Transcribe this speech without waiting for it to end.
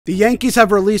The Yankees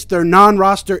have released their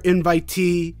non-roster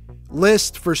invitee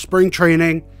list for spring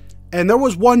training, and there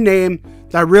was one name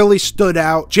that really stood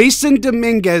out. Jasson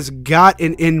Dominguez got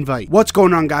an invite. What's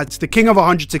going on, guys? It's the king of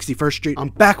 161st Street. I'm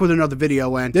back with another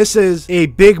video, and this is a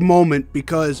big moment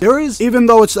because there is, even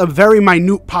though it's a very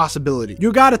minute possibility,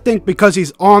 you got to think because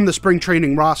he's on the spring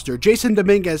training roster, Jasson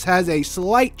Dominguez has a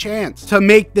slight chance to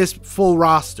make this full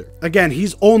roster. Again,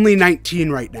 he's only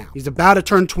 19 right now. He's about to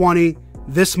turn 20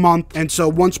 this month, and so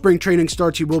once spring training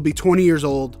starts, he will be 20 years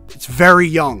old. It's very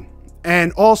young.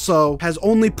 And also has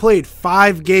only played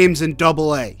 5 games in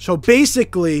AA. So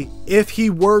basically, if he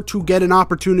were to get an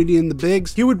opportunity in the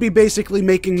bigs, he would be basically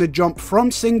making the jump from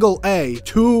single A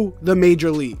to the major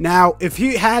league. Now, if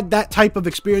he had that type of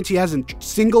experience he has in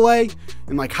single A,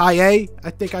 and like high A,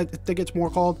 I think it's more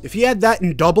called. If he had that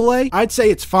in AA, I'd say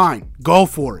it's fine. Go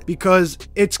for it. Because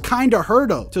it's kind of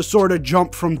heard of to sort of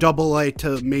jump from AA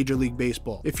to Major League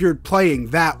Baseball. If you're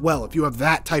playing that well, if you have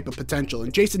that type of potential.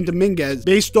 And Jasson Dominguez,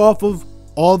 based off of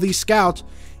all these scouts,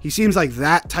 he seems like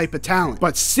that type of talent.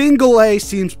 But single A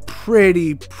seems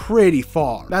pretty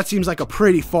far. That seems like a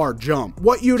pretty far jump.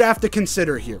 What you'd have to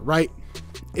consider here, right,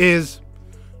 is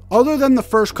other than the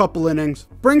first couple innings,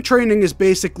 spring training is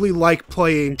basically like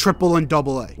playing triple and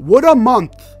AA. Would a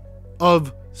month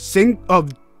of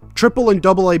triple and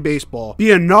AA baseball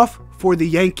be enough for the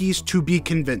Yankees to be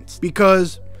convinced?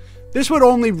 Because this would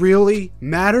only really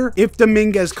matter if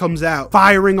Dominguez comes out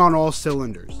firing on all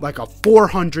cylinders, like a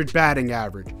 400 batting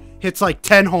average, hits like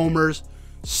 10 homers,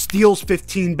 steals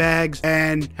 15 bags,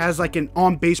 and has like an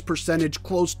on-base percentage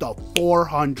close to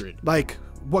 400. Like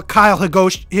what Kyle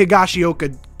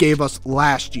Higashioka gave us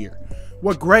last year,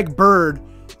 what Greg Bird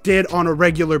did on a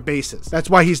regular basis. That's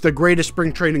why he's the greatest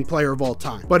spring training player of all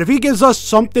time. But if he gives us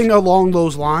something along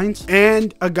those lines,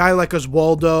 and a guy like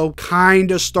Oswaldo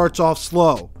kind of starts off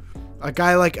slow, a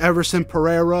guy like Everson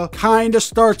Pereira kind of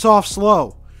starts off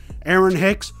slow, Aaron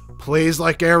Hicks plays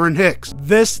like Aaron Hicks,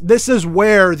 this is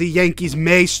where the Yankees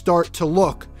may start to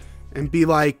look and be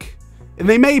like, and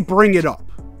they may bring it up.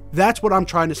 That's what I'm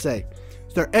trying to say.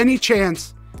 Is there any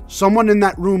chance someone in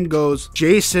that room goes,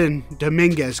 Jasson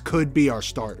Dominguez could be our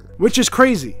starter? Which is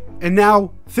crazy. And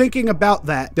now thinking about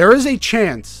that, there is a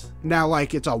chance, now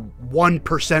like it's a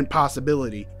 1%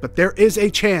 possibility, but there is a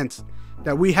chance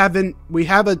that we have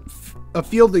a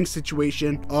fielding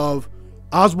situation of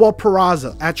Oswald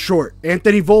Peraza at short,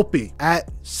 Anthony Volpe at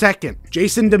second,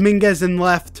 Jasson Dominguez in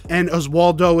left, and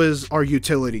Oswaldo is our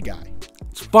utility guy.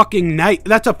 It's fucking nice.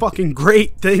 That's a fucking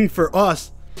great thing for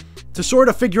us to sort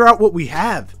of figure out what we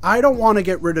have. I don't want to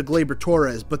get rid of Gleyber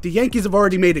Torres, but the Yankees have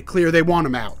already made it clear they want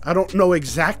him out. I don't know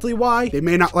exactly why. They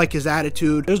may not like his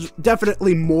attitude. There's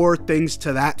definitely more things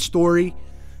to that story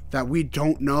that we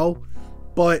don't know,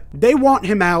 but they want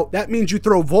him out. That means you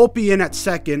throw Volpe in at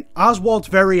second. Oswald's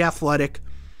very athletic.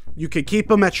 You could keep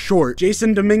him at short.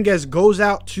 Jasson Dominguez goes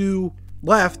out to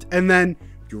left, and then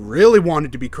if you really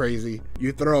wanted to be crazy,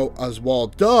 you throw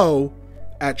Oswaldo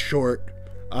at short,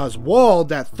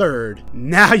 Oswald at third.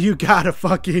 Now you got a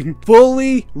fucking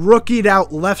fully rookied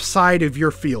out left side of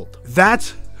your field.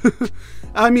 That's,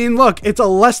 I mean, look, it's a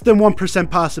less than 1%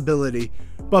 possibility,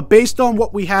 but based on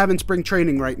what we have in spring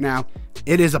training right now,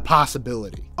 it is a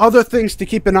possibility. Other things to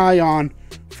keep an eye on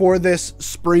for this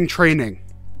spring training.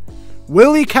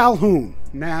 Willie Calhoun.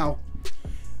 Now,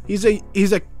 he's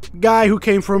a guy who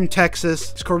came from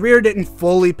Texas. His career didn't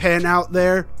fully pan out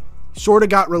there. Sort of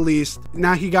got released.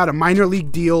 Now he got a minor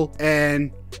league deal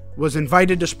and was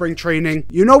invited to spring training.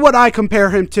 You know what I compare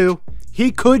him to?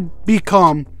 He could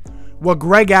become what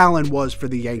Greg Allen was for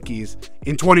the Yankees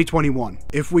in 2021.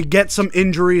 If we get some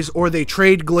injuries or they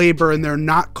trade Gleyber and they're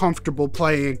not comfortable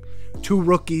playing 2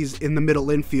 rookies in the middle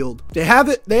infield, they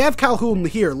have Calhoun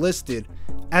here listed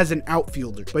as an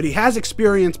outfielder, but he has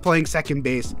experience playing second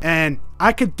base, and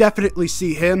I could definitely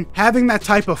see him having that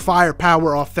type of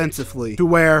firepower offensively to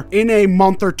where in a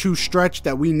month or 2 stretch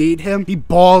that we need him, he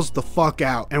balls the fuck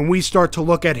out and we start to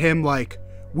look at him like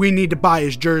we need to buy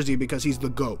his jersey because he's the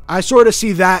GOAT. I sort of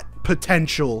see that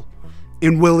potential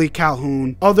in Willie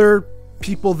Calhoun. Other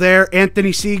people there,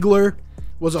 Anthony Siegler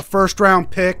was a first-round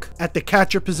pick at the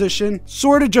catcher position,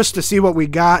 sort of just to see what we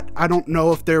got. I don't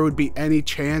know if there would be any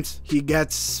chance he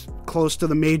gets close to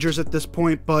the majors at this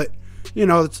point, but you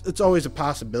know, it's always a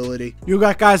possibility. You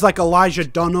got guys like Elijah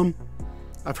Dunham.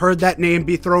 I've heard that name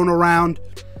be thrown around.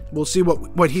 We'll see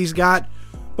what he's got.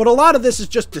 But a lot of this is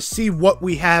just to see what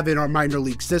we have in our minor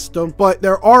league system. But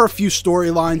there are a few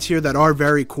storylines here that are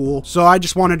very cool. So I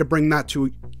just wanted to bring that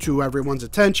to everyone's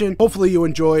attention. Hopefully you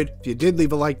enjoyed. If you did,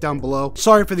 leave a like down below.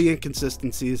 Sorry for the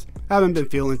inconsistencies. Haven't been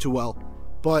feeling too well.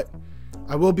 But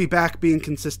I will be back being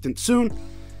consistent soon.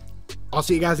 I'll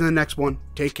see you guys in the next one.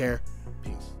 Take care.